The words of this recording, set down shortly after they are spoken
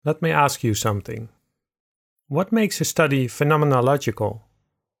Let me ask you something. What makes a study phenomenological?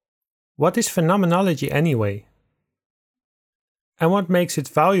 What is phenomenology anyway? And what makes it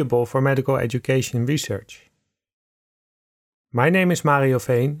valuable for medical education research? My name is Mario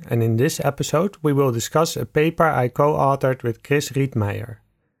Veen, and in this episode we will discuss a paper I co-authored with Chris Rietmeyer.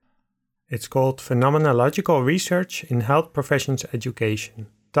 It's called Phenomenological Research in Health Professions Education,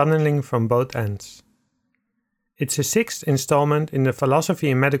 Tunneling from Both Ends. It's the sixth installment in the Philosophy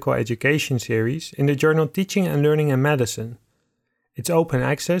in Medical Education series in the journal Teaching and Learning in Medicine. It's open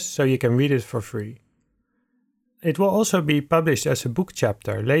access, so you can read it for free. It will also be published as a book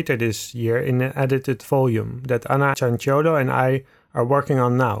chapter later this year in an edited volume that Anna Cianciolo and I are working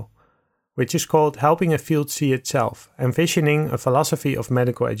on now, which is called Helping a Field See Itself, Envisioning a Philosophy of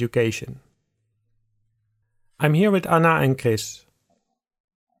Medical Education. I'm here with Anna and Chris.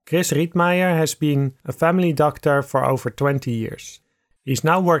 Chris Rietmeyer has been a family doctor for over 20 years. He's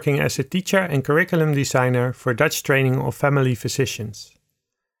now working as a teacher and curriculum designer for Dutch training of family physicians.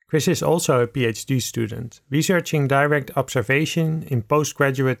 Chris is also a PhD student, researching direct observation in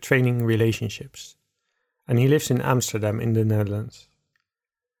postgraduate training relationships. And he lives in Amsterdam in the Netherlands.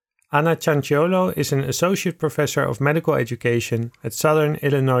 Anna Cianciolo is an associate professor of medical education at Southern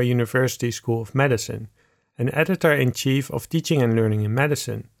Illinois University School of Medicine, and editor-in-chief of Teaching and Learning in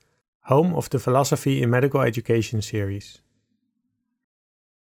Medicine, home of the Philosophy in Medical Education series.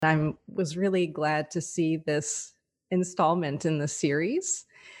 I was really glad to see this installment in the series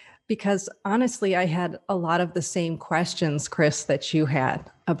because honestly, I had a lot of the same questions, Chris, that you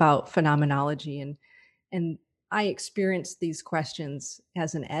had about phenomenology. And I experienced these questions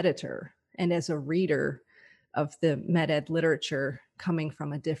as an editor and as a reader of the med ed literature coming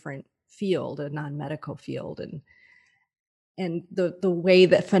from a different field, a non-medical field. And the way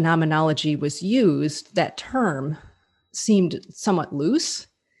that phenomenology was used, that term seemed somewhat loose.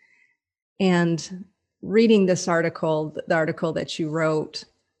 And reading this article, the article that you wrote,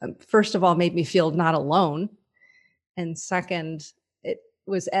 first of all, made me feel not alone. And second, it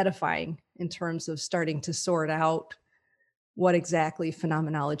was edifying in terms of starting to sort out what exactly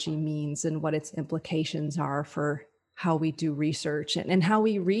phenomenology means and what its implications are for how we do research and how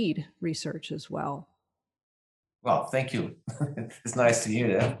we read research as well. Well, thank you. It's nice to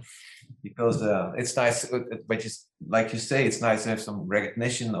hear that because it's nice, but just like you say, it's nice to have some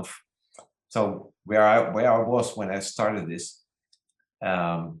recognition of where I was when I started this.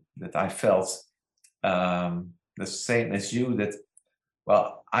 That I felt the same as you. That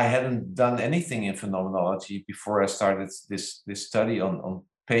I hadn't done anything in phenomenology before I started this study on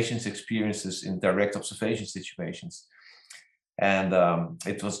patients' experiences in direct observation situations. And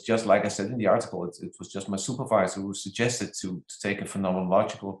it was just like I said in the article, it was just my supervisor who suggested to take a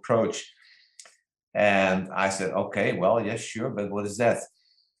phenomenological approach. And I said, okay, well, yes, sure, but what is that?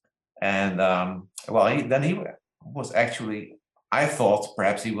 And he was actually, I thought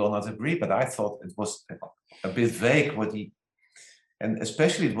perhaps he will not agree, but I thought it was a bit vague and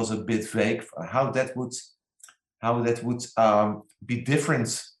especially it was a bit vague how that would be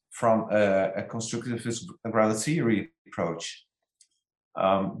different from a constructivist grounded theory approach,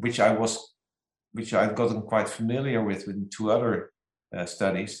 which I'd gotten quite familiar with two other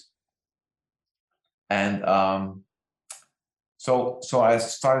studies, and so I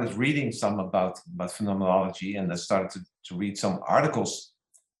started reading some about phenomenology, and I started to read some articles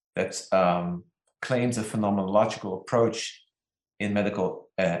that claimed a phenomenological approach in medical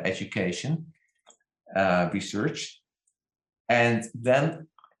education research, and then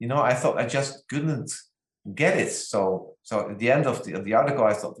I thought I just couldn't get it. So at the end of the article,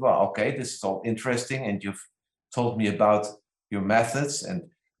 I thought, well, okay, this is all interesting, and you've told me about your methods, and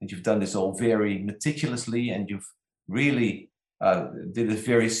you've done this all very meticulously, and you've really did a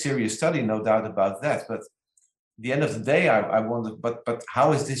very serious study, no doubt about that. But at the end of the day, I wondered, but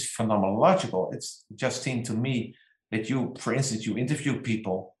how is this phenomenological? It just seemed to me that you, for instance, you interview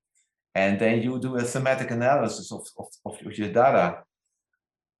people, and then you do a thematic analysis of your data.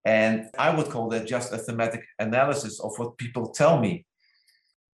 And I would call that just a thematic analysis of what people tell me.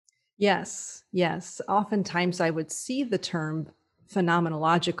 Yes. Oftentimes I would see the term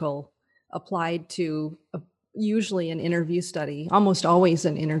phenomenological applied to usually an interview study, almost always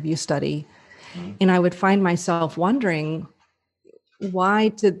an interview study. Mm-hmm. And I would find myself wondering, why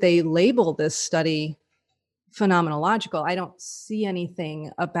did they label this study phenomenological? I don't see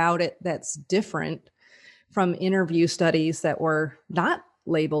anything about it that's different from interview studies that were not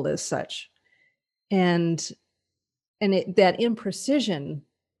labeled as such. And that imprecision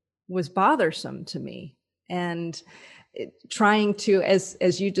was bothersome to me. And trying to,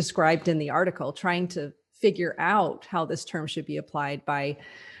 as you described in the article, trying to figure out how this term should be applied by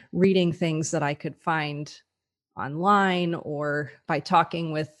reading things that I could find online or by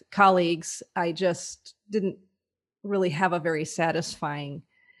talking with colleagues, I just didn't really have a very satisfying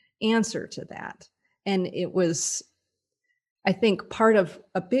answer to that. And it was, I think,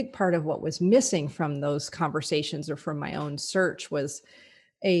 a big part of what was missing from those conversations or from my own search was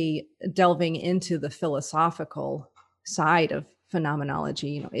a delving into the philosophical side of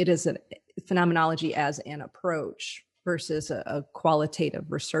phenomenology. You know, it is a phenomenology as an approach versus a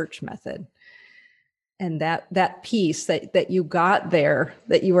qualitative research method. And that piece that you got there,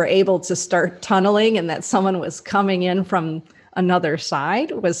 that you were able to start tunneling and that someone was coming in from another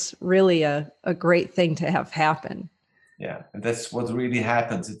side, was really a great thing to have happen. Yeah, and that's what really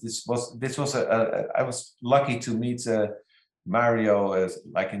happened. I was lucky to meet Mario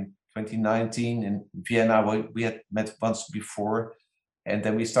like in 2019 in Vienna. We had met once before, and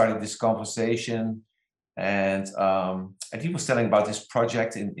then we started this conversation, and he was telling about his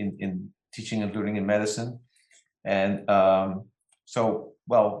project in teaching and learning in medicine, and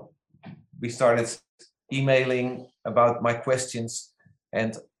we started emailing about my questions,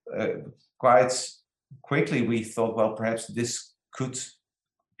 and quite quickly we thought, well, perhaps this could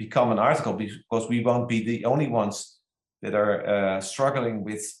become an article, because we won't be the only ones that are struggling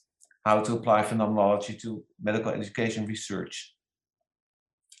with how to apply phenomenology to medical education research.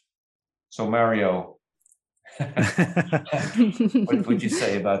 So Mario, what would you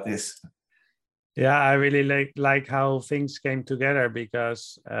say about this? Yeah, I really like how things came together,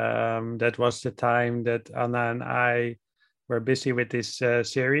 because that was the time that Anna and I were busy with this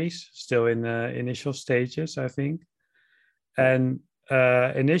series, still in the initial stages, I think. And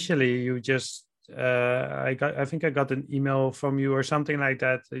initially, you just I think I got an email from you or something like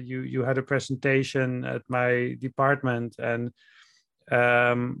that. You had a presentation at my department, and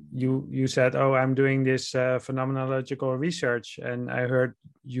you said, "Oh, I'm doing this phenomenological research, and I heard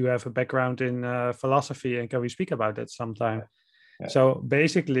you have a background in philosophy, and can we speak about that sometime?" Yeah. So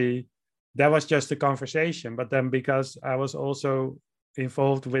basically, that was just a conversation. But then, because I was also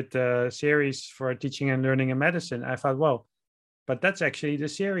involved with the series for teaching and learning in medicine, I thought, well, but that's actually the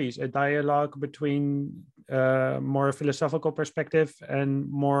series, a dialogue between more philosophical perspective and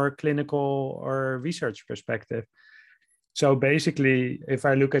more clinical or research perspective. So basically, if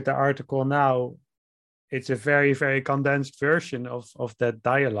I look at the article now, it's a very, very condensed version of that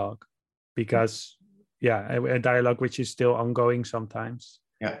dialogue, because, yeah, a dialogue which is still ongoing sometimes.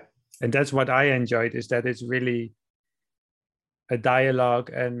 Yeah. And that's what I enjoyed, is that it's really a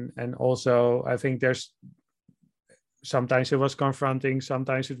dialogue. And also, I think there's sometimes it was confronting,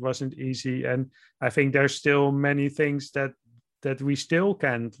 sometimes it wasn't easy. And I think there's still many things that we still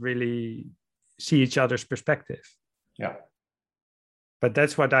can't really see each other's perspective. Yeah. But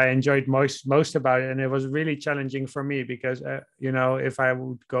that's what I enjoyed most about it. And it was really challenging for me, because, if I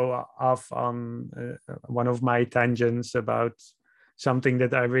would go off on one of my tangents about something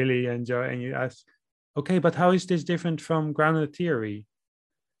that I really enjoy, and you ask, okay, but how is this different from grounded theory?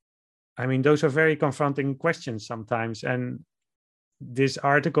 I mean, those are very confronting questions sometimes. And this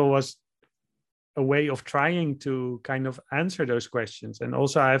article was a way of trying to kind of answer those questions. And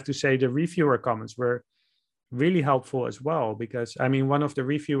also, I have to say, the reviewer comments were really helpful as well, because, I mean, one of the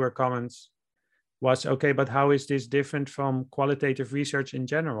reviewer comments was, okay, but how is this different from qualitative research in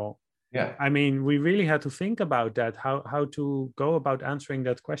general? Yeah. I mean, we really had to think about that, how to go about answering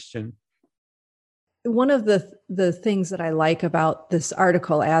that question. One of the things that I like about this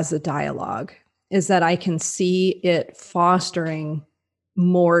article as a dialogue is that I can see it fostering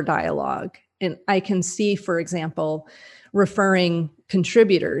more dialogue. And I can see, for example, referring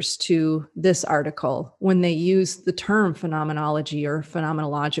contributors to this article when they use the term phenomenology or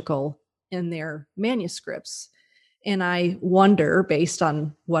phenomenological in their manuscripts. And I wonder, based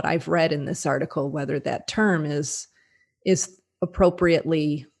on what I've read in this article, whether that term is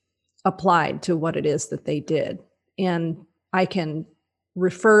appropriately applied to what it is that they did. And I can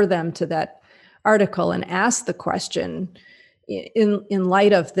refer them to that article and ask the question, in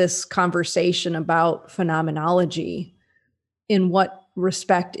light of this conversation about phenomenology, in what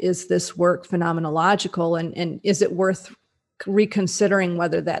respect is this work phenomenological, and is it worth reconsidering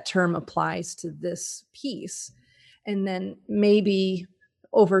whether that term applies to this piece? And then maybe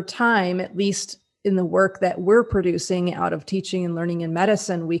over time, at least in the work that we're producing out of teaching and learning in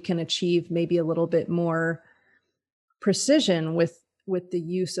medicine, we can achieve maybe a little bit more precision with the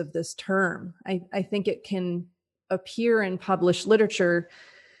use of this term. I think it can appear in published literature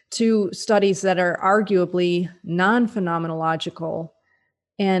to studies that are arguably non-phenomenological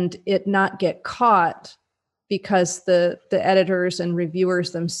and it not get caught because the editors and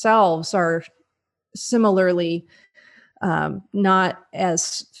reviewers themselves are similarly not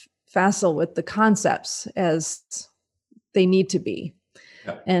as facile with the concepts as they need to be.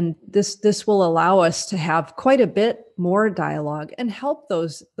 Yeah. And this will allow us to have quite a bit more dialogue and help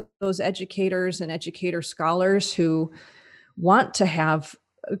those educators and educator scholars who want to have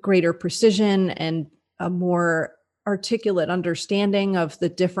a greater precision and a more articulate understanding of the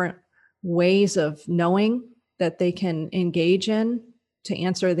different ways of knowing that they can engage in to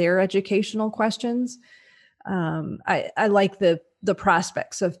answer their educational questions. I like the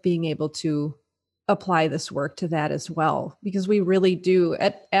prospects of being able to apply this work to that as well, because we really do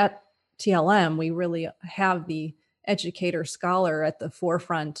at TLM, we really have the educator scholar at the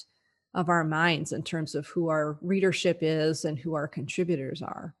forefront of our minds in terms of who our readership is and who our contributors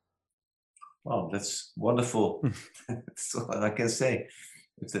are. Wow, that's wonderful. That's all I can say.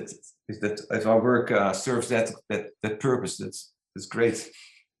 If our work serves that purpose, that's great.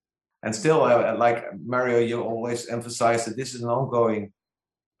 And still, like Mario, you always emphasize that this is an ongoing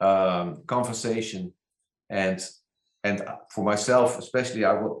conversation, and for myself especially,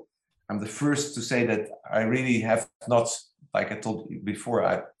 I'm the first to say that I really have not, like I told you before,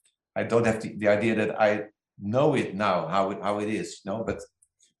 I don't have the idea that I know it now how it is,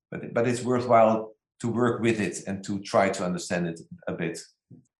 but it's worthwhile to work with it and to try to understand it a bit.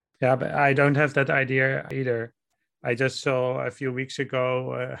 Yeah, but I don't have that idea either. I just saw a few weeks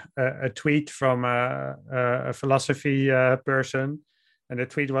ago a tweet from a philosophy person, and the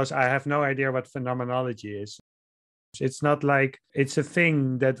tweet was, "I have no idea what phenomenology is." It's not like it's a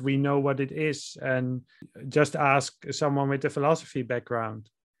thing that we know what it is and just ask someone with a philosophy background.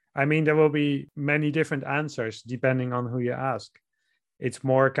 I mean, there will be many different answers depending on who you ask. It's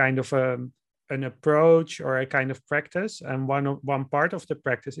more kind of an approach or a kind of practice. And one part of the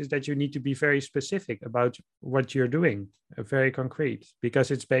practice is that you need to be very specific about what you're doing, very concrete,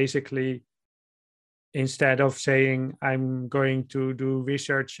 because it's basically, instead of saying I'm going to do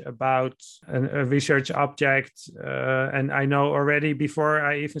research about a research object, and I know already before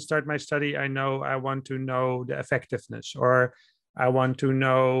I even start my study, I know I want to know the effectiveness, or I want to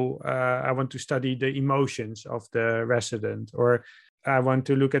know, I want to study the emotions of the resident, or I want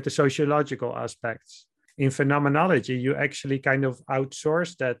to look at the sociological aspects. In phenomenology, you actually kind of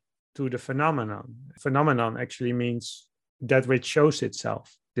outsource that to the phenomenon. Phenomenon actually means that which shows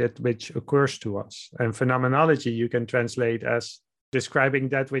itself, that which occurs to us. And phenomenology you can translate as describing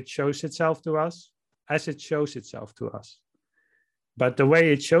that which shows itself to us as it shows itself to us. But the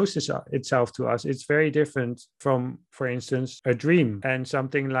way it shows itself to us, it's very different from, for instance, a dream and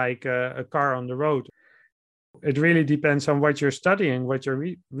something like a car on the road. It really depends on what you're studying, what your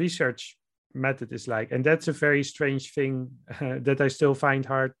research method is like. And that's a very strange thing that I still find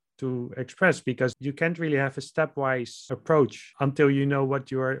hard to express, because you can't really have a stepwise approach until you know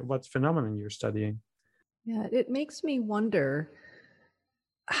what phenomenon you're studying. Yeah, it makes me wonder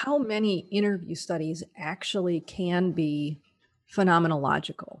how many interview studies actually can be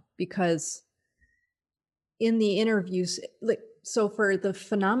phenomenological, because in the interviews, so for the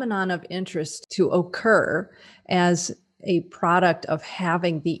phenomenon of interest to occur as a product of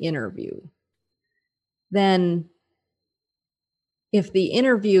having the interview, then if the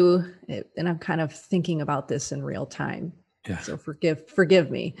interview, and I'm kind of thinking about this in real time, so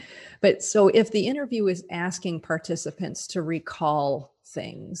forgive me, but so if the interview is asking participants to recall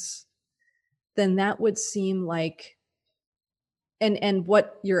things, then that would seem like, and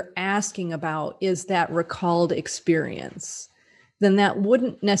what you're asking about is that recalled experience, then that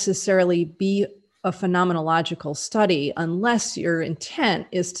wouldn't necessarily be a phenomenological study unless your intent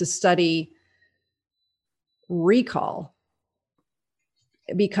is to study recall,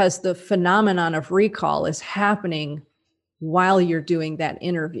 because the phenomenon of recall is happening while you're doing that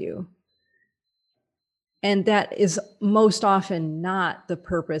interview. And that is most often not the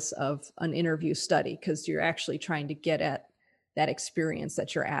purpose of an interview study, because you're actually trying to get at that experience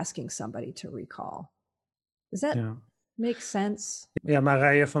that you're asking somebody to recall. Does that make sense? Yeah,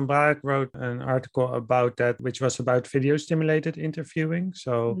 Marije van Braak wrote an article about that, which was about video stimulated interviewing.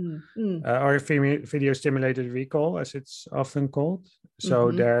 So, or video stimulated recall, as it's often called.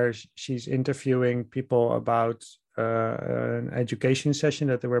 So there she's interviewing people about an education session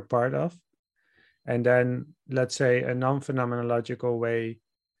that they were part of. And then, let's say, a non-phenomenological way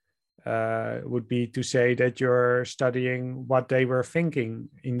would be to say that you're studying what they were thinking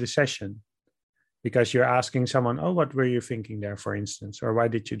in the session, because you're asking someone, oh, what were you thinking there, for instance, or why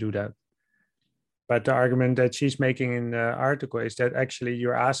did you do that? But the argument that she's making in the article is that actually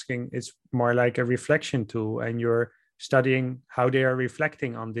you're asking, it's more like a reflection tool, and you're studying how they are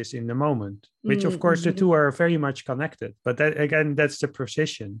reflecting on this in the moment, which of course the two are very much connected. But that, again, that's the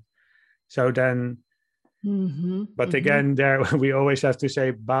precision. So then But again, there we always have to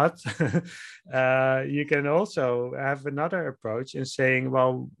say, but you can also have another approach in saying,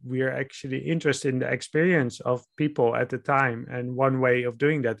 well, we are actually interested in the experience of people at the time. And one way of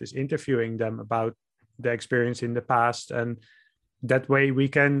doing that is interviewing them about the experience in the past. And that way we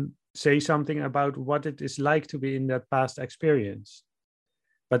can say something about what it is like to be in that past experience.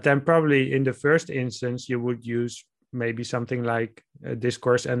 But then probably in the first instance, you would use maybe something like a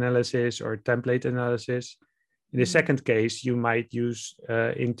discourse analysis or template analysis. In the second case, you might use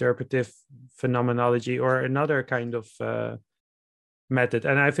interpretive phenomenology or another kind of method.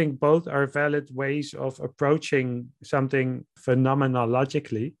 And I think both are valid ways of approaching something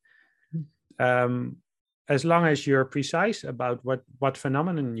phenomenologically, as long as you're precise about what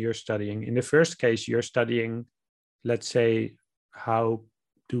phenomenon you're studying. In the first case, you're studying, let's say, how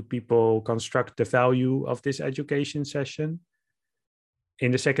do people construct the value of this education session?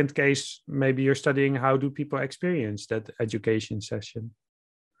 In the second case, maybe you're studying how do people experience that education session.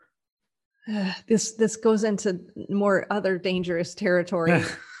 This goes into more other dangerous territory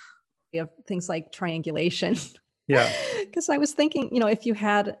of things like triangulation. Yeah. Because I was thinking,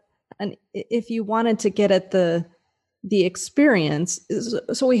 if you wanted to get at the experience,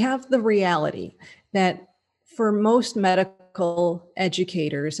 so we have the reality that for most medical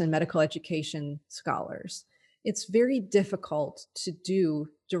educators and medical education scholars, it's very difficult to do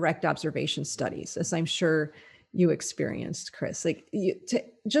direct observation studies, as I'm sure you experienced, Chris.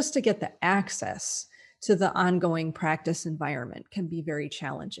 Just to get the access to the ongoing practice environment can be very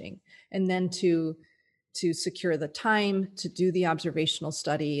challenging. And then to secure the time to do the observational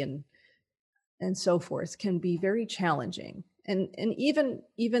study and so forth can be very challenging. And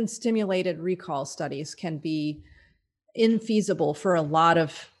even stimulated recall studies can be infeasible for a lot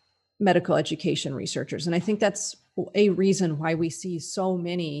of medical education researchers. And I think that's a reason why we see so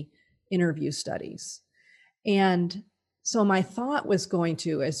many interview studies. And so my thought was going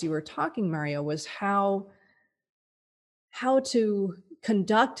to, as you were talking, Mario, was how to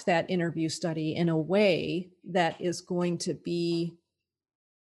conduct that interview study in a way that is going to be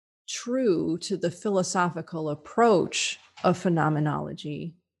true to the philosophical approach of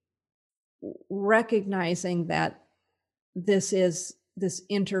phenomenology, recognizing that this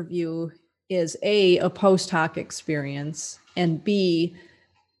interview is a post hoc experience, and B,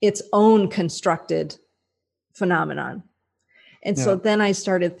 its own constructed phenomenon. And so then I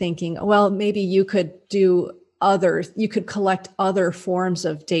started thinking, well, maybe you could collect other forms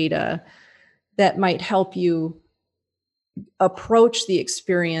of data that might help you approach the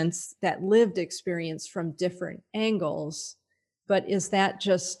experience, that lived experience, from different angles. But is that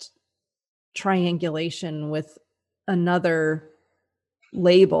just triangulation with another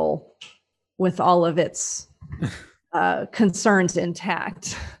label with all of its concerns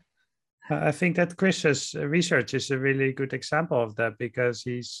intact? I think that Chris's research is a really good example of that, because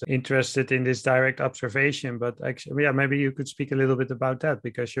he's interested in this direct observation. But actually, maybe you could speak a little bit about that,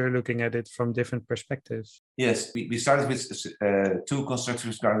 because you're looking at it from different perspectives. Yes, we started with two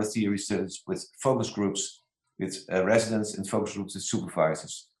constructive grounded theory studies with focus groups with residents and focus groups with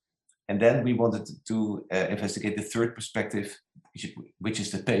supervisors. And then we wanted to investigate the third perspective, which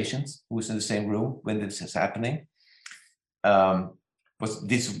is the patient who is in the same room when this is happening.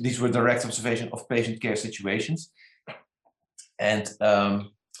 These were direct observation of patient care situations. And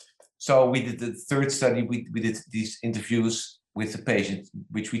so we did the third study, we did these interviews with the patient,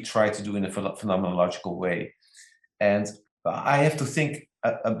 which we tried to do in a phenomenological way. And I have to think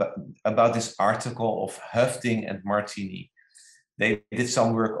about this article of Höfting and Martini. They did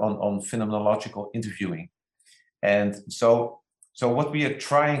some work on phenomenological interviewing. And so what we are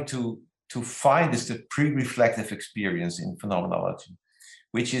trying to find is the pre-reflective experience in phenomenology,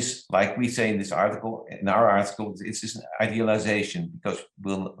 which is, like we say in this article, it's just an idealization, because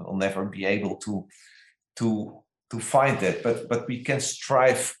we'll never be able to find that, but we can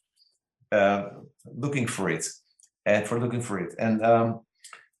strive looking for it. And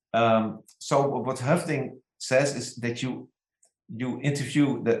so what Höfting says is that you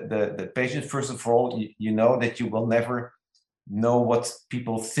interview the patient. First of all, you know that you will never know what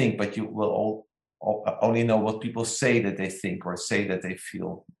people think, but you will only know what people say that they think or say that they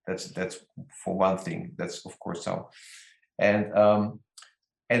feel. That's for one thing. That's of course so. And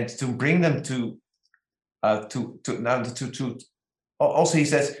to bring them to also, he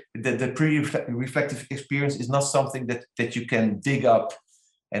says that the pre-reflective experience is not something that you can dig up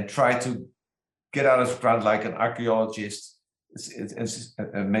and try to get out of the ground like an archaeologist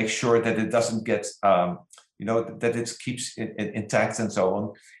and make sure that it doesn't get, that it keeps intact and so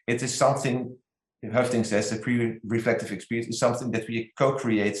on. It is something, Höfting says, the pre-reflective experience is something that we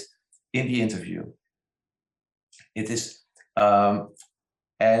co-create in the interview. It is, and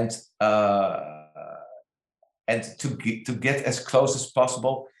to get as close as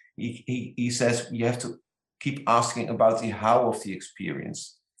possible, he says you have to keep asking about the how of the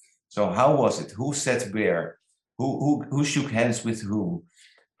experience. So how was it? Who sat where? Who shook hands with whom?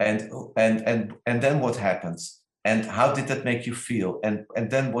 And then what happens? And how did that make you feel? And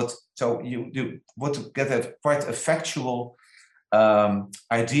then what? So you want to get a quite a factual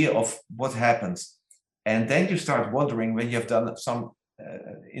idea of what happens, and then you start wondering when you have done some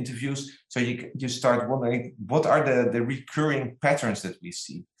interviews. So you start wondering what are the recurring patterns that we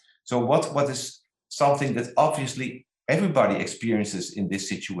see. So what is something that obviously everybody experiences in this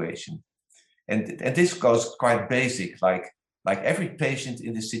situation, and this goes quite basic, like every patient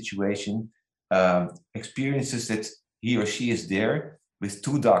in this situation experiences that he or she is there with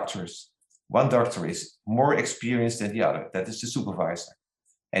two doctors. One doctor is more experienced than the other, that is the supervisor,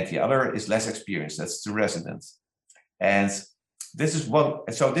 and the other is less experienced, that's the resident. And this is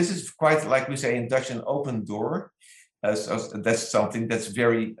this is quite, like we say in Dutch, an open door. So that's something that's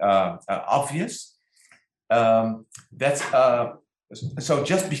very obvious. So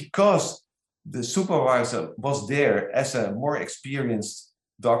just because the supervisor was there as a more experienced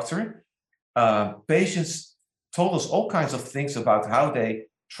doctor, patients told us all kinds of things about how they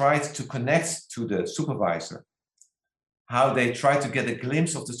tried to connect to the supervisor, how they tried to get a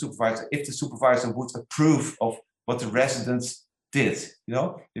glimpse of the supervisor, if the supervisor would approve of what the residents did. You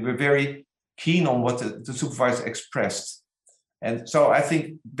know, they were very keen on what the supervisor expressed. And so I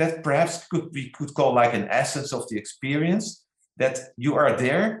think that perhaps we could call like an essence of the experience, that you are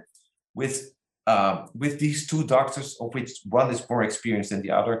there with these two doctors, of which one is more experienced than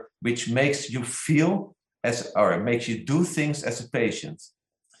the other, which makes you feel or makes you do things as a patient.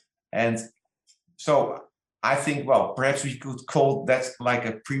 And so I think, well, perhaps we could call that like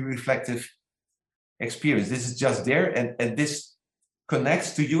a pre-reflective experience. This is just there, and this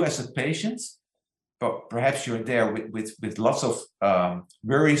connects to you as a patient, but perhaps you're there with lots of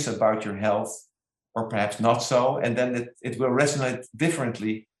worries about your health, or perhaps not so, and then it will resonate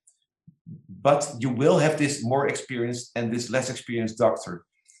differently. But you will have this more experienced and this less experienced doctor.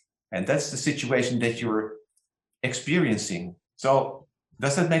 And that's the situation that you're experiencing. So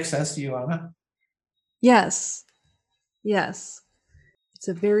does that make sense to you, Anna? Yes. Yes. It's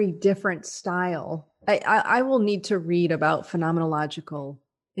a very different style. I will need to read about phenomenological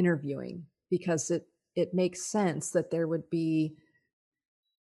interviewing, because it makes sense that there would be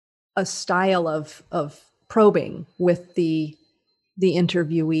a style of probing with the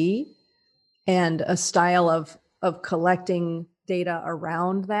interviewee, and a style of collecting data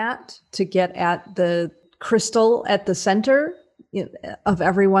around that to get at the crystal at the center of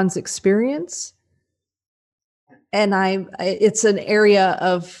everyone's experience. And it's an area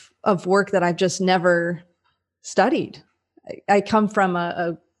of work that I've just never studied. I come from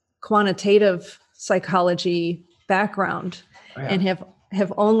a quantitative psychology background, and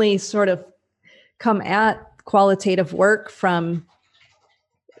have only sort of come at qualitative work from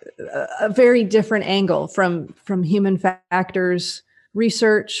a very different angle, from human factors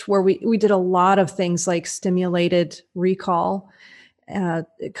research, where we did a lot of things like stimulated recall,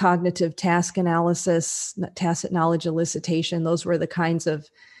 cognitive task analysis, tacit knowledge elicitation. Those were the kinds of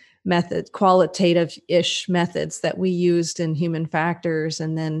qualitative-ish methods that we used in human factors.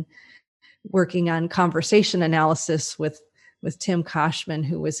 And then working on conversation analysis with Tim Koshman,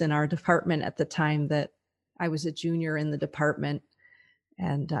 who was in our department at the time that I was a junior in the department.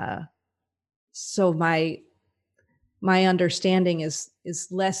 And so my understanding is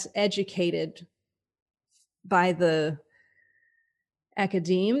less educated by the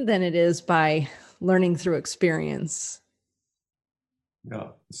academe than it is by learning through experience. Yeah,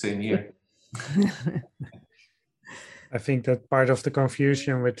 same here. I think that part of the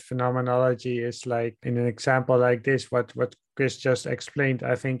confusion with phenomenology is, like in an example like this, what Chris just explained,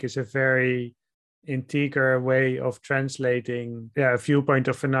 I think is a very integral way of translating a viewpoint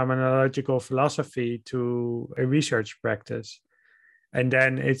of phenomenological philosophy to a research practice. And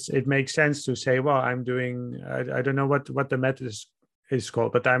then it makes sense to say, well, I'm doing, I don't know what the method is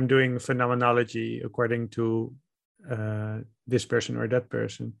called, but I'm doing phenomenology according to this person or that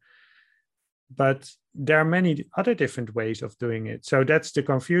person. But there are many other different ways of doing it. So that's the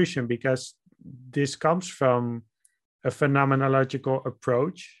confusion, because this comes from a phenomenological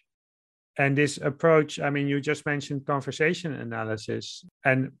approach. And this approach, I mean, you just mentioned conversation analysis,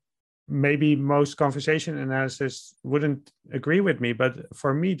 and maybe most conversation analysis wouldn't agree with me, but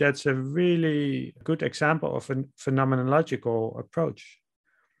for me, that's a really good example of a phenomenological approach.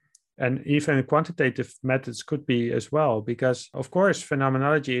 And even quantitative methods could be as well, because of course,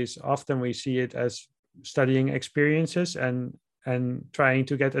 phenomenology is often, we see it as studying experiences and trying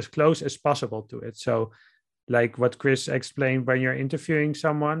to get as close as possible to it. So like what Chris explained, when you're interviewing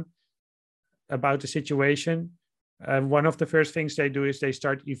someone about the situation, one of the first things they do is they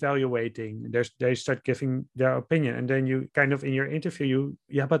start evaluating. They start giving their opinion, and then you kind of in your interview,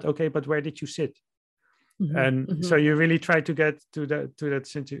 but where did you sit? And so you really try to get to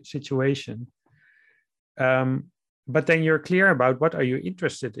that situation. But then you're clear about what are you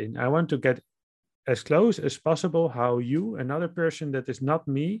interested in. I want to get as close as possible how you, another person that is not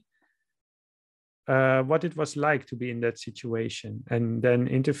me, what it was like to be in that situation. And then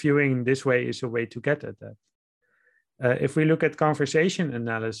interviewing this way is a way to get at that. If we look at conversation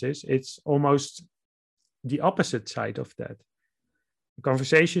analysis, it's almost the opposite side of that.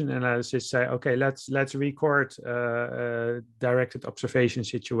 Conversation analysis say, okay, let's record a directed observation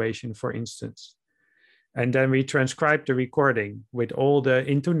situation, for instance. And then we transcribe the recording with all the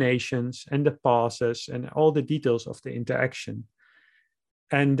intonations and the pauses and all the details of the interaction.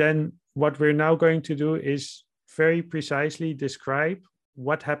 And then what we're now going to do is very precisely describe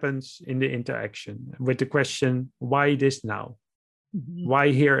what happens in the interaction with the question, why this now?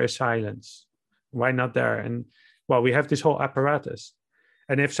 Why here a silence? Why not there? And well, we have this whole apparatus.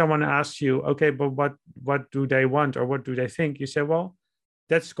 And if someone asks you, okay, but what do they want or what do they think? You say, well,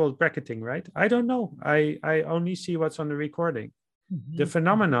 that's called bracketing, right? I don't know. I only see what's on the recording. The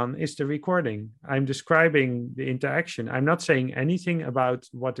phenomenon is the recording. I'm describing the interaction. I'm not saying anything about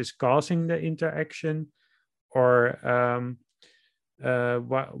what is causing the interaction or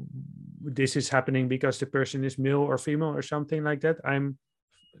what this is happening because the person is male or female or something like that. I'm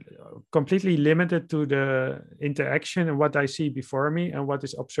completely limited to the interaction and what I see before me and what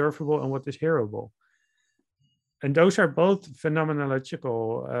is observable and what is hearable. And those are both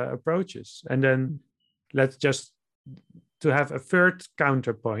phenomenological approaches. And then let's just to have a third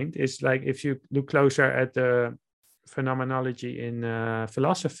counterpoint is like if you look closer at the phenomenology in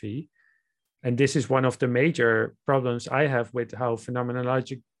philosophy, and this is one of the major problems I have with how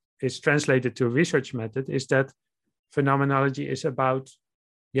phenomenology is translated to a research method, is that phenomenology is about,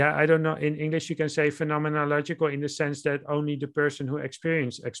 I don't know, in English you can say phenomenological in the sense that only the person who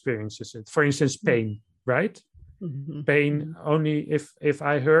experiences it. For instance, pain, right? Pain, only if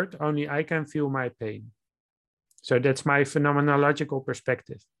I hurt, only I can feel my pain. So that's my phenomenological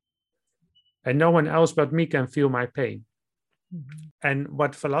perspective. And no one else but me can feel my pain. And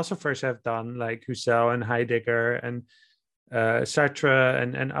what philosophers have done, like Husserl and Heidegger and Sartre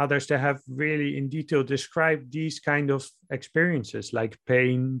and others, they have really in detail described these kind of experiences like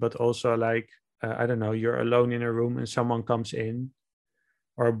pain, but also like, I don't know, you're alone in a room and someone comes in,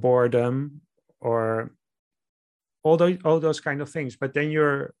 or boredom, or all those kind of things. But then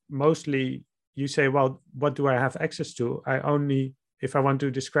you say, well, what do I have access to? If I want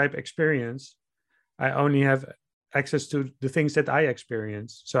to describe experience, I only have access to the things that I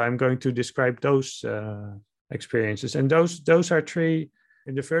experience. So I'm going to describe those experiences. And those are three.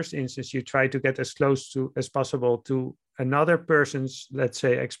 In the first instance, you try to get as close to as possible to another person's, let's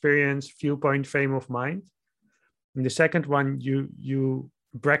say, experience, viewpoint, frame of mind. In the second one, you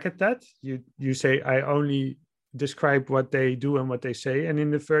bracket that. You say, I only describe what they do and what they say. And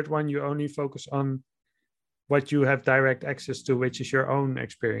in the third one, you only focus on what you have direct access to, which is your own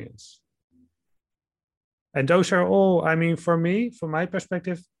experience. And those are all, I mean, for me, from my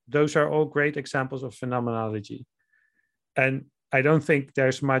perspective, those are all great examples of phenomenology. And I don't think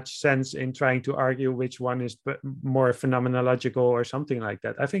there's much sense in trying to argue which one is more phenomenological or something like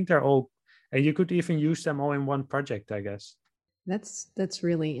that. I think they're all, and you could even use them all in one project, I guess. That's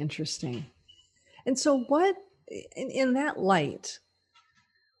really interesting. And so what, in that light,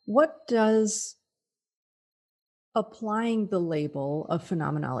 what does applying the label of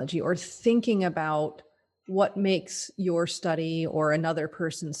phenomenology or thinking about what makes your study or another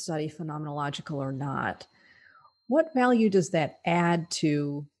person's study phenomenological or not, what value does that add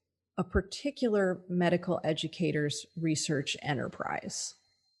to a particular medical educator's research enterprise?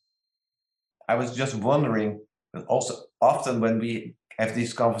 I was just wondering, also often when we have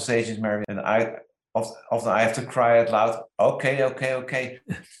these conversations, Mary, and often I have to cry out loud, okay.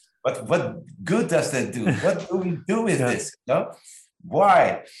 But what good does that do? What do we do with this? No?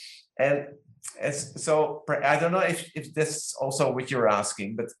 Why? And so I don't know if that's also what you're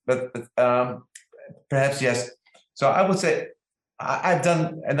asking, but perhaps yes. So I would say I've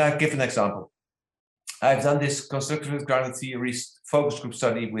done, and I'll give an example. I've done this constructivist grounded theories focus group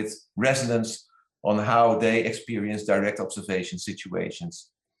study with residents on how they experience direct observation situations.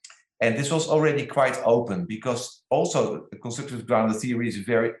 And this was already quite open because also the constructivist grounded theory is a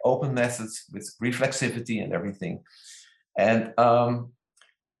very open method with reflexivity and everything. And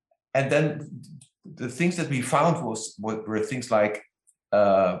then the things that we found were things like,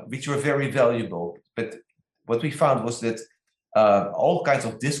 which were very valuable. But what we found was that all kinds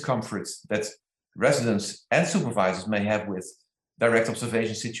of discomforts that residents and supervisors may have with direct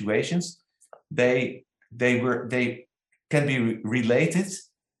observation situations, they can be related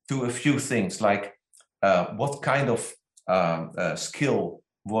to a few things, like what kind of skill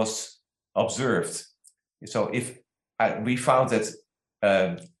was observed. So if we found that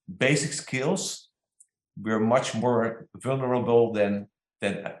basic skills were much more vulnerable than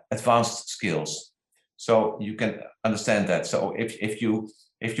advanced skills. So you can understand that. So if you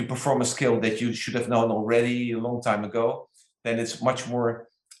perform a skill that you should have known already a long time ago, then it's much more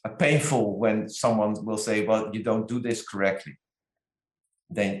painful when someone will say, well, you don't do this correctly.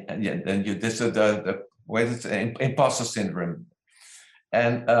 Then you this the imposter syndrome.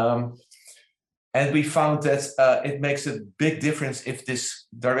 And we found that it makes a big difference if this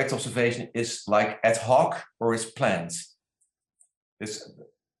direct observation is like ad hoc or is planned.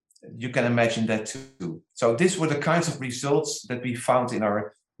 You can imagine that too. So these were the kinds of results that we found in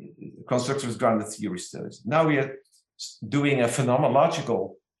our constructivist grounded theory studies. Now we are doing a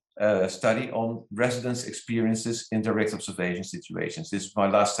phenomenological study on residents' experiences in direct observation situations. This is my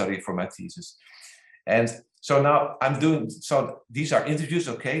last study for my thesis. And so now I'm doing, so these are interviews,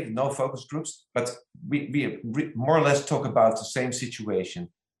 okay, no focus groups, but we more or less talk about the same situation.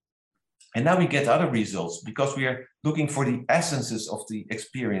 And now we get other results because we are looking for the essences of the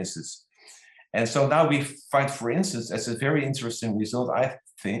experiences. And so now we find, for instance, as a very interesting result, I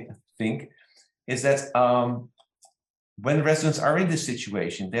think is that when residents are in this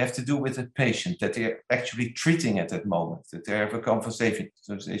situation, they have to do with a patient that they're actually treating at that moment, that they have a conversation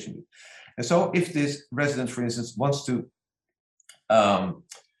with. And so if this resident, for instance, wants to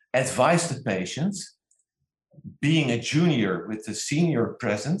advise the patient, being a junior with the senior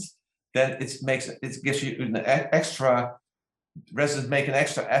present, then it gives you an extra, residents make an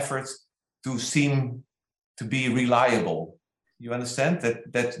extra effort to seem to be reliable. You understand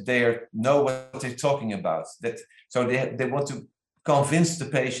that they know what they're talking about. So they want to convince the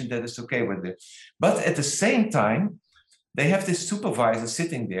patient that it's okay with it. But at the same time, they have this supervisor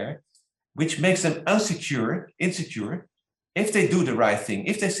sitting there, which makes them insecure if they do the right thing,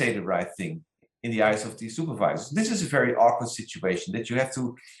 if they say the right thing in the eyes of the supervisors. This is a very awkward situation that you have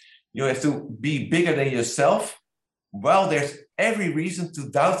to be bigger than yourself, while there's every reason to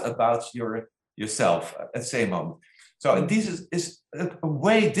doubt about yourself at the same moment. So this is a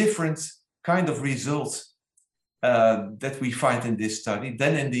way different kind of result that we find in this study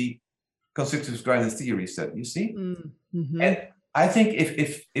than in the constructivist grounded theory study, you see? Mm-hmm. And I think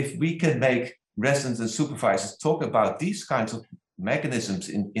if we can make residents and supervisors talk about these kinds of mechanisms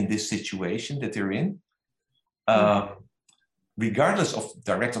in this situation that they're in, regardless of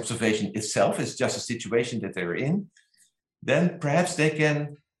direct observation itself, it's just a situation that they're in, then perhaps they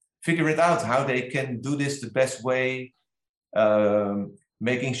can figure it out how they can do this the best way,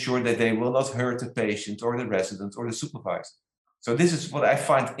 making sure that they will not hurt the patient or the resident or the supervisor. So this is what I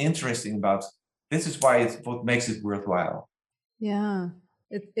find interesting about, this is why what makes it worthwhile. Yeah,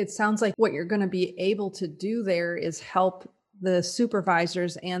 it sounds like what you're going to be able to do there is help the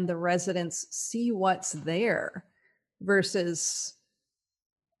supervisors and the residents see what's there versus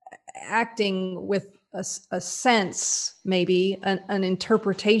acting with a sense, maybe an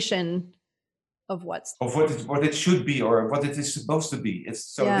interpretation of what it should be or what it is supposed to be.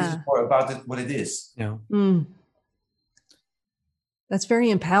 This is more about what it is. Yeah. That's very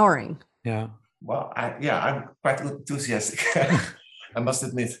empowering. Yeah. Well, I'm quite enthusiastic. I must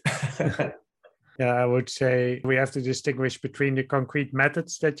admit. Yeah, I would say we have to distinguish between the concrete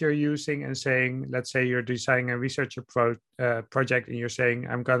methods that you're using and saying, let's say you're designing a research project and you're saying,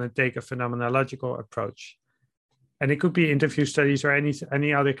 I'm going to take a phenomenological approach. And it could be interview studies or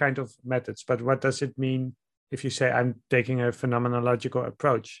any other kind of methods. But what does it mean if you say, I'm taking a phenomenological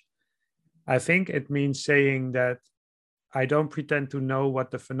approach? I think it means saying that I don't pretend to know what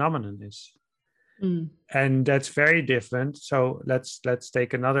the phenomenon is. And that's very different. So let's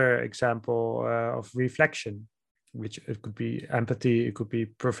take another example of reflection, which it could be empathy, it could be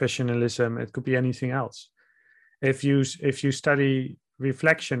professionalism, it could be anything else. If you study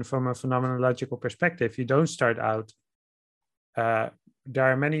reflection from a phenomenological perspective, you don't start out. There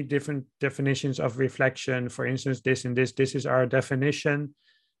are many different definitions of reflection. For instance, this and this is our definition.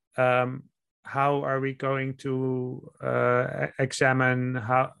 How are we going to examine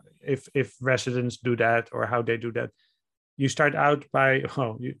how if residents do that or how they do that? You start out by,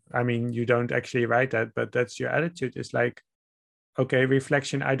 you don't actually write that, but that's your attitude. It's like, okay,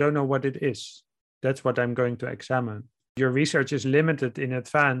 reflection, I don't know what it is. That's what I'm going to examine. your research is limited in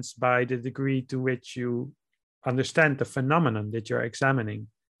advance by the degree to which you understand the phenomenon that you're examining.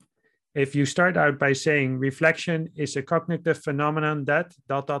 If you start out by saying reflection is a cognitive phenomenon that ...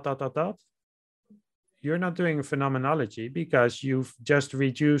 you're not doing a phenomenology, because you've just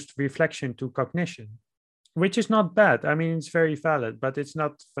reduced reflection to cognition, which is not bad. I mean, it's very valid, but it's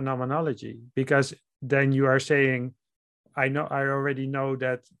not phenomenology, because then you are saying, I already know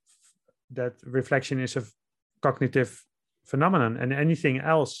that reflection is a cognitive phenomenon, and anything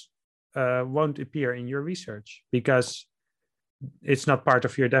else won't appear in your research because it's not part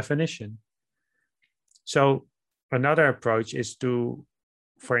of your definition. So another approach is to,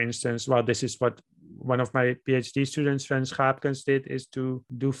 for instance, well, this is what one of my PhD students, Sven Schaapkens, did, is to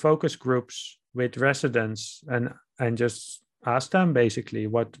do focus groups with residents and just ask them basically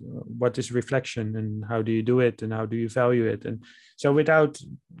what is reflection and how do you do it and how do you value it. And so without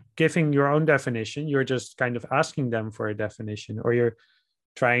giving your own definition, you're just kind of asking them for a definition, or you're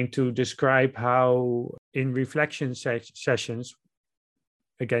trying to describe how in reflection sessions,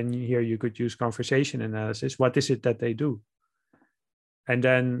 again, here you could use conversation analysis, what is it that they do? And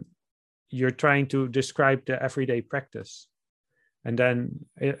then you're trying to describe the everyday practice. And then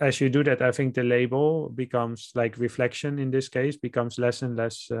as you do that, I think the label becomes, like reflection in this case, becomes less and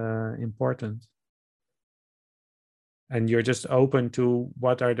less important. And you're just open to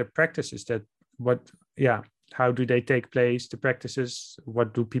what are the practices how do they take place, the practices,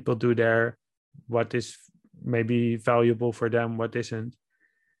 what do people do there, what is maybe valuable for them, what isn't.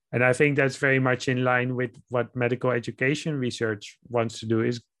 And I think that's very much in line with what medical education research wants to do,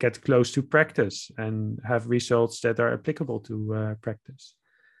 is get close to practice and have results that are applicable to practice.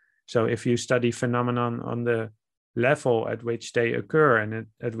 So if you study phenomenon on the level at which they occur and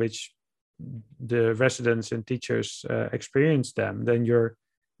at which the residents and teachers experience them, then your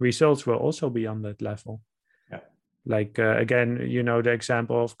results will also be on that level. Yeah. Like, again, the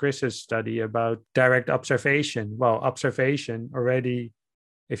example of Chris's study about direct observation. Well, observation already,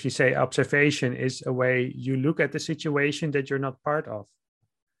 if you say observation is a way you look at the situation that you're not part of.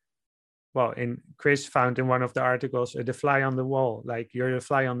 Well, Chris found in one of the articles, the fly on the wall, like you're the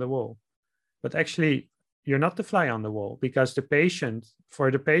fly on the wall. But actually, you're not the fly on the wall, because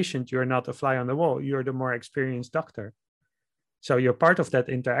for the patient, you're not a fly on the wall. You're the more experienced doctor. So you're part of that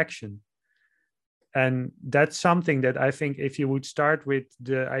interaction. And that's something that I think if you would start with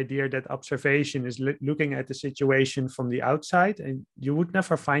the idea that observation is looking at the situation from the outside, and you would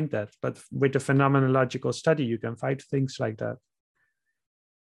never find that. But with the phenomenological study, you can find things like that.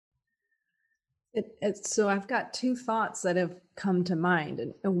 So I've got two thoughts that have come to mind.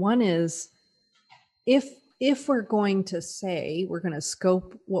 And one is, if we're going to say, we're going to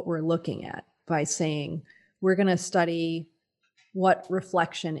scope what we're looking at by saying we're going to study what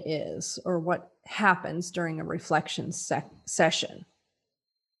reflection is, or what happens during a reflection session,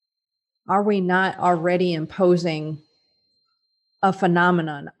 are we not already imposing a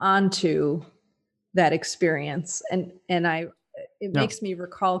phenomenon onto that experience? And it makes me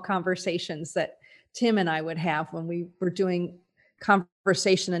recall conversations that Tim and I would have when we were doing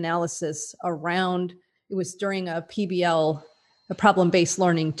conversation analysis around, it was during a PBL, a problem-based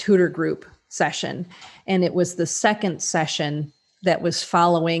learning tutor group session. And it was the second session that was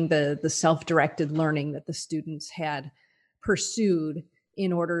following the self-directed learning that the students had pursued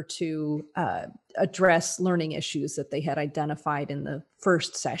in order to address learning issues that they had identified in the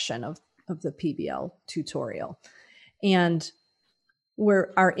first session of the PBL tutorial. And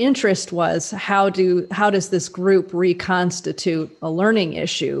where our interest was, how does this group reconstitute a learning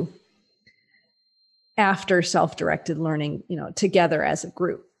issue after self-directed learning, together as a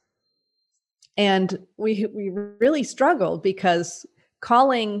group? And we really struggled, because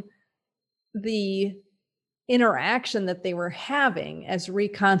calling the interaction that they were having as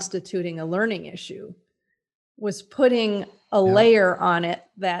reconstituting a learning issue was putting a layer on it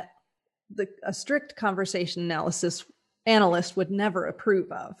that a strict conversation analyst would never approve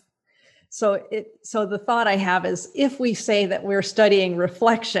of. So the thought I have is, if we say that we're studying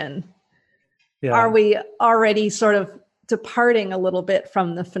reflection, are we already sort of departing a little bit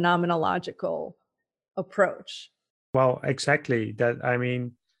from the phenomenological approach? Well, exactly that. I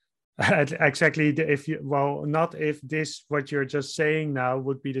mean, exactly. Not if this, what you're just saying now,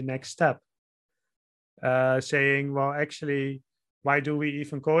 would be the next step. Saying, well, actually, why do we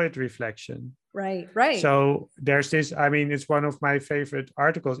even call it reflection? Right. So there's this, I mean, it's one of my favorite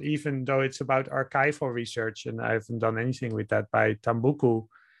articles, even though it's about archival research, and I haven't done anything with that, by Tambuku.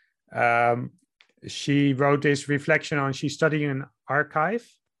 She wrote this reflection on, she's studying an archive,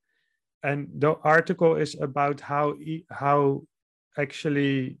 and the article is about how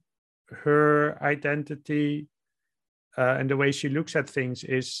actually her identity and the way she looks at things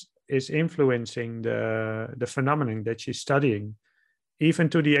is influencing the phenomenon that she's studying, even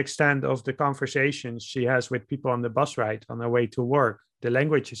to the extent of the conversations she has with people on the bus ride on her way to work, the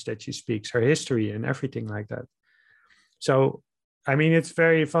languages that she speaks, her history, and everything like that. So, I mean, it's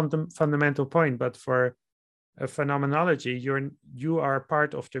very fundamental point, but for a phenomenology, you are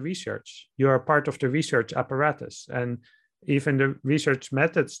part of the research. You are part of the research apparatus, and even the research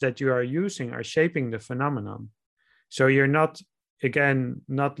methods that you are using are shaping the phenomenon. So you're not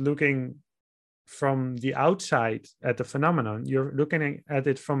looking from the outside at the phenomenon. You're looking at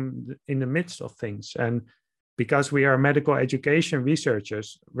it from in the midst of things. And because we are medical education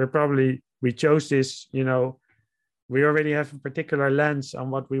researchers, we chose this, we already have a particular lens on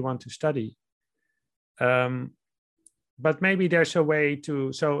what we want to study. But maybe there's a way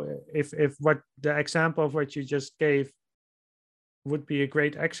to, so if what the example of what you just gave would be a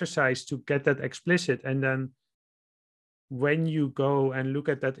great exercise to get that explicit, and then when you go and look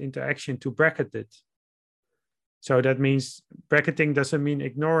at that interaction, to bracket it. So that means bracketing doesn't mean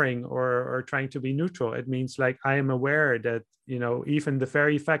ignoring or trying to be neutral. It means like, I am aware that, even the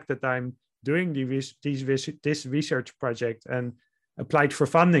very fact that I'm doing this research project and applied for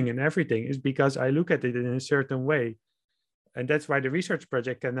funding and everything is because I look at it in a certain way. And that's why the research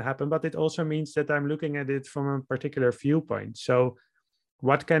project can happen. But it also means that I'm looking at it from a particular viewpoint. So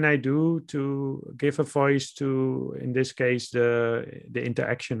what can I do to give a voice to, in this case, the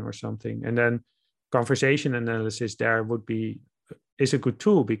interaction or something? And then conversation analysis there is a good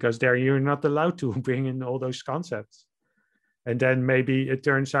tool, because there you're not allowed to bring in all those concepts. And then maybe it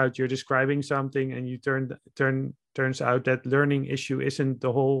turns out you're describing something and you turns out that learning issue isn't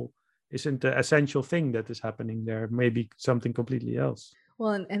the essential thing that is happening there, maybe something completely else.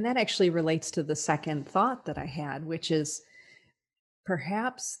 Well, and that actually relates to the second thought that I had, which is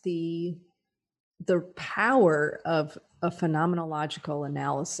perhaps the power of a phenomenological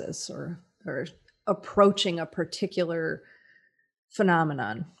analysis or approaching a particular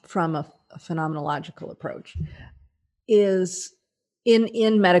phenomenon from a phenomenological approach is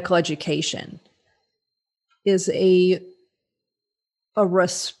in medical education is a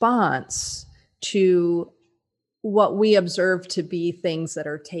response to what we observe to be things that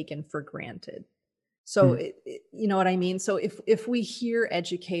are taken for granted. So, you know what I mean? So if we hear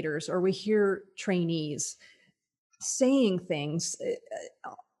educators or we hear trainees saying things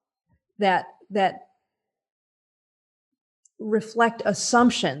that reflect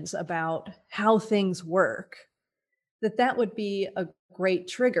assumptions about how things work, that would be a great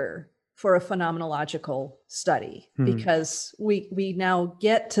trigger for a phenomenological study, because we now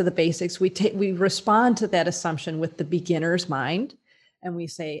get to the basics. We respond to that assumption with the beginner's mind, and we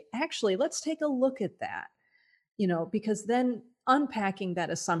say, actually, let's take a look at that, because then unpacking that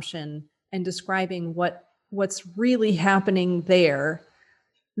assumption and describing what's really happening there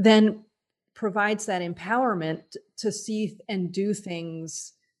then provides that empowerment to see and do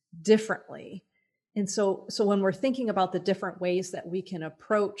things differently. And so when we're thinking about the different ways that we can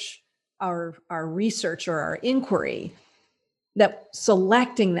approach our research or our inquiry, that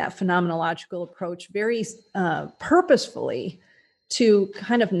selecting that phenomenological approach very purposefully to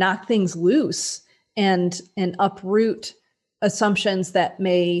kind of knock things loose and uproot assumptions that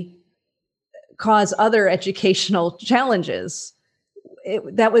may cause other educational challenges,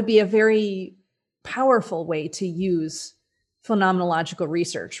 that would be a very powerful way to use phenomenological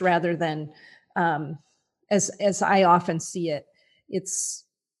research, rather than as I often see it, it's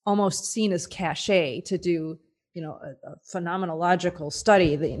almost seen as cachet to do, a phenomenological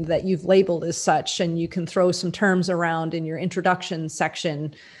study that you've labeled as such, and you can throw some terms around in your introduction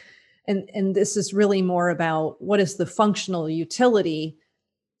section. And this is really more about what is the functional utility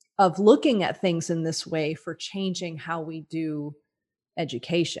of looking at things in this way for changing how we do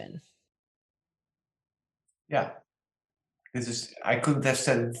education. Yeah. I couldn't have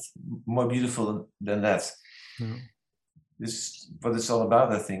said it more beautiful than that. No. This is what it's all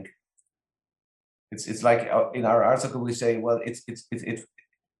about, I think. It's like in our article we say, well, it's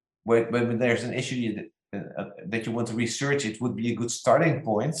when there's an issue that you want to research, it would be a good starting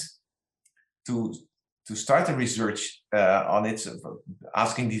point to start the research on it,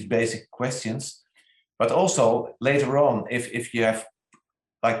 asking these basic questions. But also later on, if you have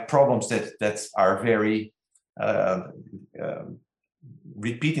like problems that are very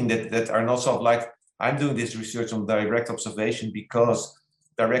repeating, that are not sort of like, I'm doing this research on direct observation because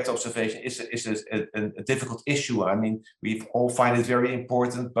direct observation is a difficult issue. I mean, we all find it very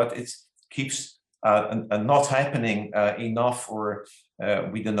important, but it keeps not happening enough, or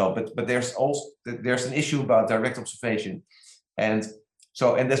we don't know. But there's an issue about direct observation, and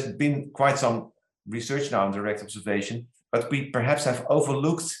there's been quite some research now on direct observation, but we perhaps have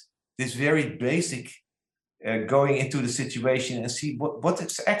overlooked this very basic going into the situation and see what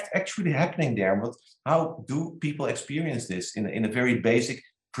is actually happening there. How do people experience this in a very basic,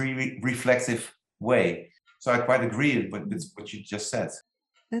 pre-reflective way? So I quite agree with what you just said.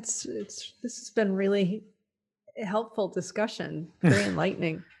 This has been really a helpful discussion, very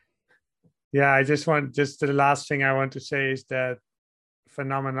enlightening. Yeah, the last thing I want to say is that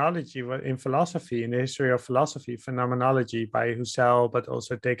phenomenology in philosophy, in the history of philosophy, phenomenology by Husserl, but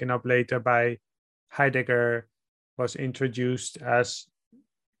also taken up later by Heidegger, was introduced as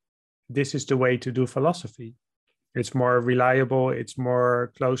this is the way to do philosophy. It's more reliable, it's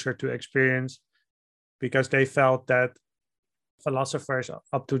more closer to experience, because they felt that philosophers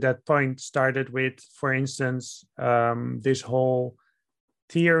up to that point started with, for instance, this whole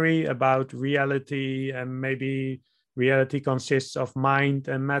theory about reality, and maybe reality consists of mind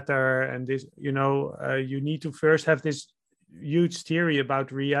and matter, and this, you need to first have this huge theory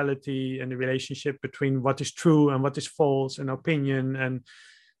about reality and the relationship between what is true and what is false, and opinion and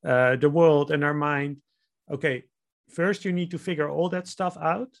the world and our mind. Okay, first you need to figure all that stuff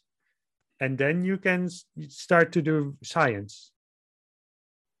out, and then you can start to do science.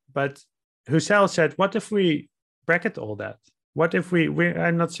 But Husserl said, what if we bracket all that? What if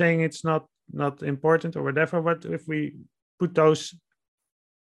I'm not saying it's not important or whatever, what if we put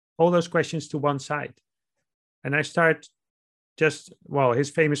all those questions to one side? And I start his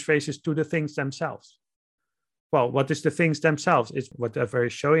famous phrase is, to the things themselves. Well, what is the things themselves? It's whatever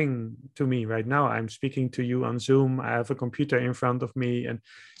is showing to me right now. I'm speaking to you on Zoom. I have a computer in front of me. And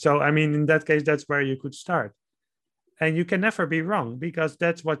so, in that case, that's where you could start. And you can never be wrong, because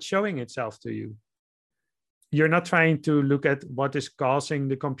that's what's showing itself to you. You're not trying to look at what is causing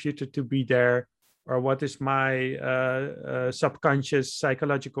the computer to be there, or what is my subconscious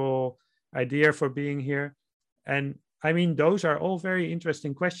psychological idea for being here. And those are all very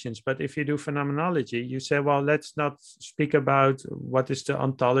interesting questions. But if you do phenomenology, you say, well, let's not speak about what is the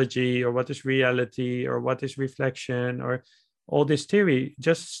ontology, or what is reality, or what is reflection, or all this theory.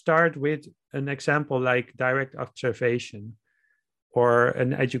 Just start with an example like direct observation, or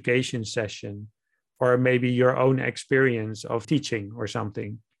an education session, or maybe your own experience of teaching or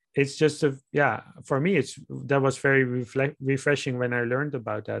something. It's just for me, that was very refreshing when I learned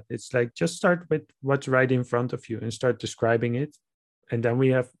about that. It's like, just start with what's right in front of you and start describing it. And then we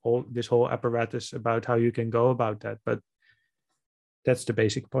have this whole apparatus about how you can go about that. But that's the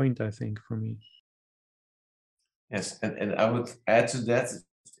basic point, I think, for me. Yes, and I would add to that,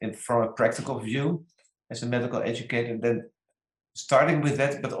 from a practical view, as a medical educator, then starting with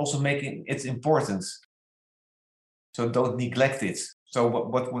that, but also making its importance. So don't neglect it. So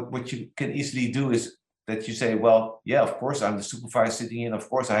what you can easily do is that you say, well, yeah, of course, I'm the supervisor sitting in. Of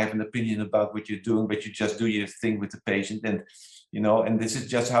course, I have an opinion about what you're doing, but you just do your thing with the patient, and and this is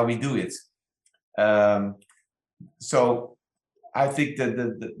just how we do it. So I think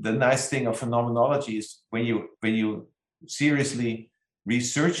that the nice thing of phenomenology is when you seriously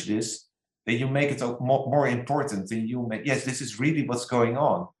research this, then you make it more important. And you make, yes, this is really what's going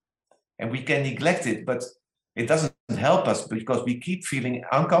on, and we can neglect it, but it doesn't help us, because we keep feeling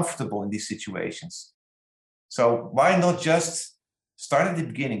uncomfortable in these situations. So why not just start at the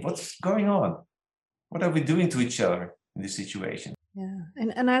beginning? What's going on? What are we doing to each other in this situation? Yeah,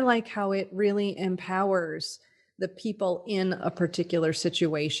 and I like how it really empowers the people in a particular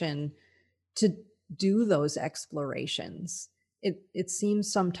situation to do those explorations. It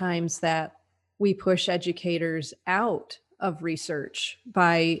seems sometimes that we push educators out of research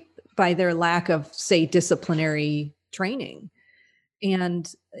by their lack of, say, disciplinary training,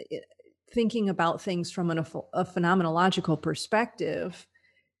 and thinking about things from a phenomenological perspective.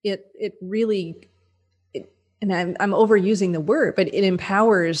 It really, and I'm overusing the word, but it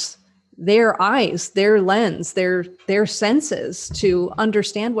empowers their eyes, their lens, their senses to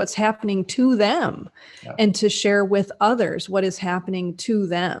understand what's happening to them, and to share with others what is happening to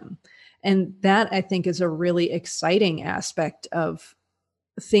them. And that, I think, is a really exciting aspect of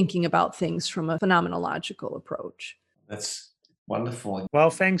thinking about things from a phenomenological approach. That's wonderful. Well,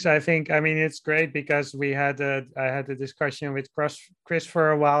 thanks. I think, it's great, because I had a discussion with Chris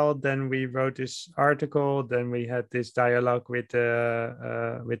for a while. Then we wrote this article. Then we had this dialogue with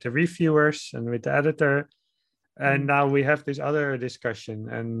the reviewers and with the editor. And now we have this other discussion.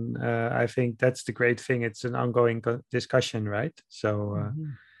 And I think that's the great thing. It's an ongoing discussion, right? So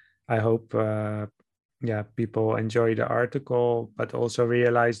I hope people enjoy the article, but also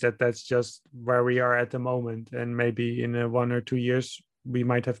realize that that's just where we are at the moment. And maybe in 1 or 2 years, we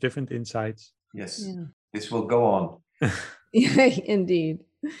might have different insights. Yes, This will go on. Yeah, indeed.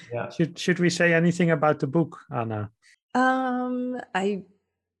 Yeah. Should we say anything about the book, Anna? I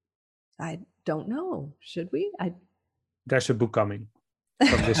don't know. Should we? There's a book coming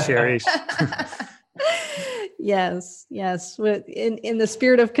from this series. Yes. In the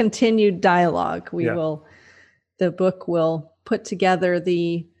spirit of continued dialogue, the book will put together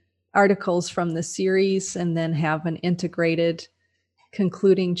the articles from the series and then have an integrative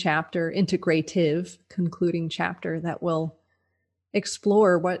concluding chapter that will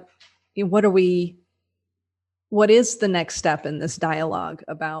explore what is the next step in this dialogue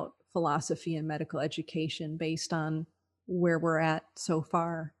about philosophy and medical education based on where we're at so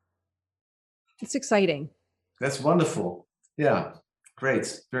far. It's exciting. That's wonderful. Yeah,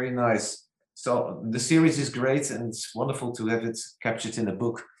 great. Very nice. So the series is great, and it's wonderful to have it captured in a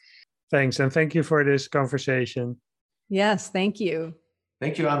book. Thanks, and thank you for this conversation. Yes, thank you.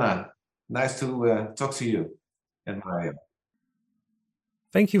 Thank you, Anna. Nice to talk to you and Mario.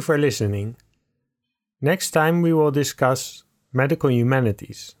 Thank you for listening. Next time we will discuss medical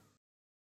humanities.